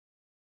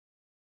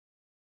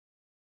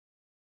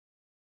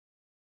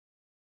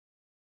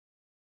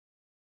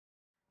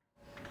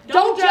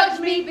Don't judge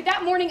me, but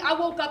that morning I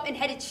woke up and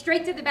headed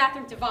straight to the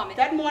bathroom to vomit.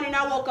 That morning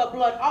I woke up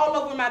blood all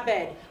over my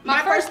bed.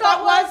 My first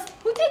thought was,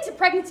 who takes a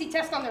pregnancy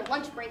test on their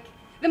lunch break?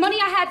 The money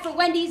I had for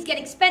Wendy's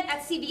getting spent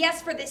at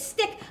CVS for this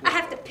stick I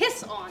have to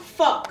piss on.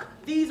 Fuck.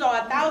 These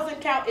are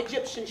 1,000-count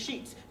Egyptian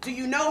sheets. Do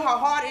you know how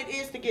hard it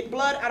is to get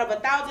blood out of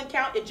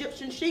 1,000-count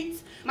Egyptian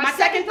sheets? My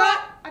second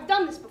thought, I've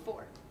done this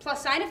before.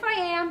 Plus sign if I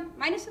am,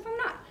 minus if I'm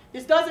not.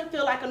 This doesn't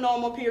feel like a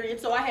normal period,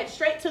 so I head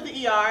straight to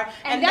the ER,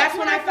 and that's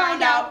when I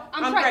found out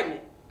I'm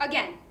pregnant.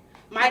 Again.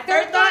 My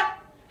third thought,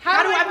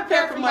 how do I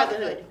prepare for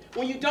motherhood?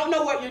 When you don't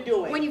know what you're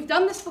doing. When you've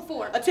done this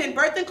before. Attend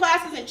birthing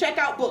classes and check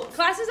out books.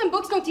 Classes and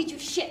books don't teach you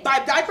shit.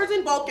 Buy diapers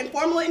in bulk and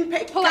formula in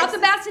paper. Pull out the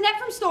bassinet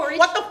from storage.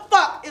 What the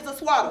fuck is a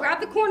swaddle? Grab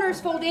the corners,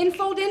 fold in,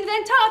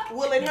 then tuck.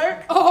 Will it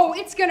hurt? Oh,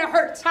 it's gonna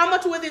hurt. How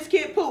much will this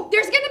kid poop?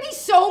 There's gonna be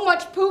so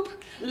much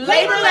poop.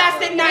 Labor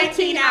lasted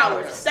 19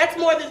 hours. That's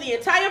more than the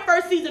entire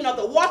first season of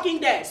The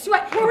Walking Dead.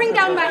 Sweat pouring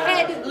down my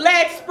head.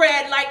 Legs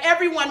spread like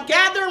everyone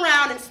gather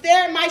around and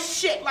stare at my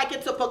shit like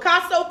it's a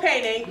Picasso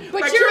painting.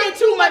 But you're in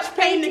too much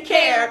pain to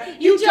care.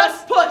 You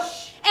just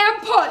push.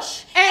 And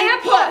push.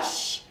 And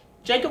push.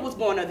 Jacob was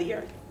born of the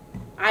earth.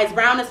 Eyes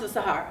brown as the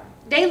Sahara.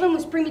 Dalen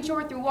was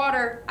premature through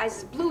water. Eyes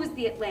as blue as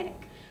the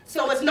Atlantic.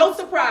 So it's no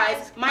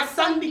surprise, my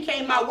son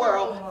became my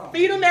world.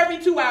 Feed him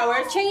every 2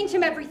 hours. Change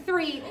him every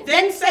 3.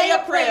 Then say a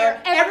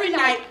prayer every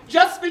night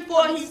just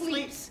before he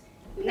sleeps.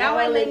 Now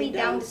I lay me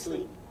down to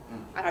sleep.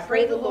 I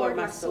pray the Lord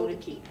my soul to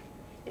keep.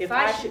 If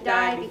I should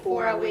die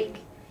before I wake,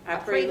 I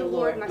pray the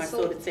Lord my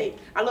soul to take.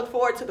 I look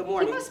forward to the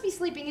morning. He must be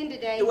sleeping in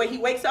today. The way he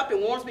wakes up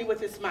and warms me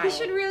with his smile. He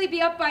should really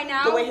be up by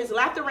now. The way his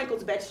laughter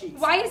wrinkles bed sheets.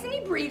 Why isn't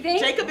he breathing?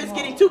 Jacob is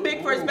getting too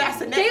big for his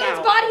bassinet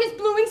Dalen's now. body is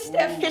blue and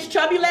stiff. His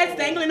chubby legs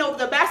dangling over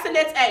the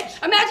bassinet's edge.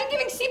 Imagine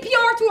giving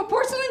CPR to a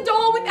porcelain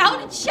doll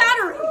without it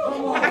shattering.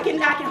 I can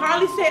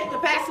hardly set the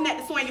bassinet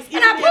to swing as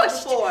easily and I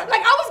pushed, as before.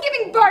 like I was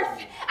giving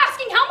birth,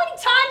 asking how many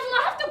times will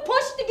I have to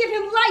push to give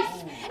him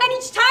life? And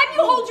each time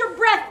you hold your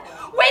breath,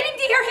 waiting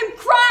to hear him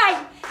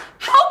cry.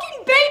 How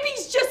can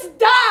babies just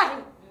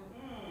die?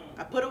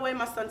 I put away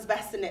my son's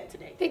bassinet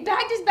today. They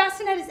bagged his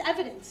bassinet as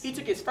evidence. He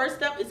took his first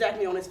step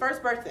exactly on his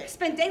first birthday. I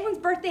spent Dalen's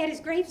birthday at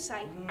his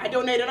gravesite. I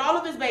donated all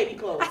of his baby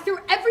clothes. I threw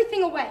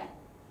everything away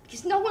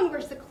because no one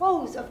wears the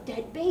clothes of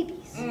dead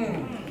babies.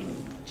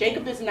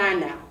 Jacob is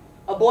 9 now,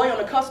 a boy on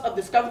the cusp of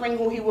discovering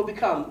who he will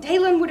become.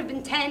 Dalen would have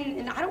been 10,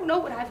 and I don't know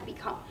what I've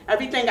become.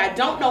 Everything I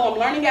don't know, I'm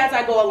learning as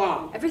I go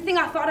along. Everything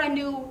I thought I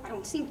knew, I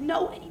don't seem to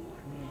know anymore.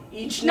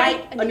 Each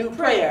night, a new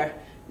prayer.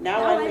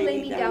 Now I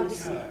lay me down to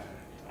sleep.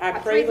 I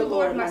pray the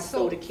Lord my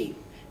soul to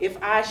keep. If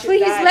I should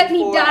Please die let me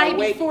before die I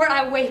wake, before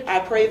I wake. I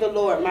pray the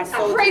Lord my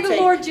soul to take. I pray the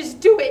Lord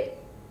just do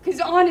it. Because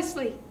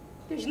honestly,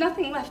 there's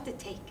nothing left to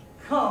take.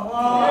 Come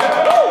on.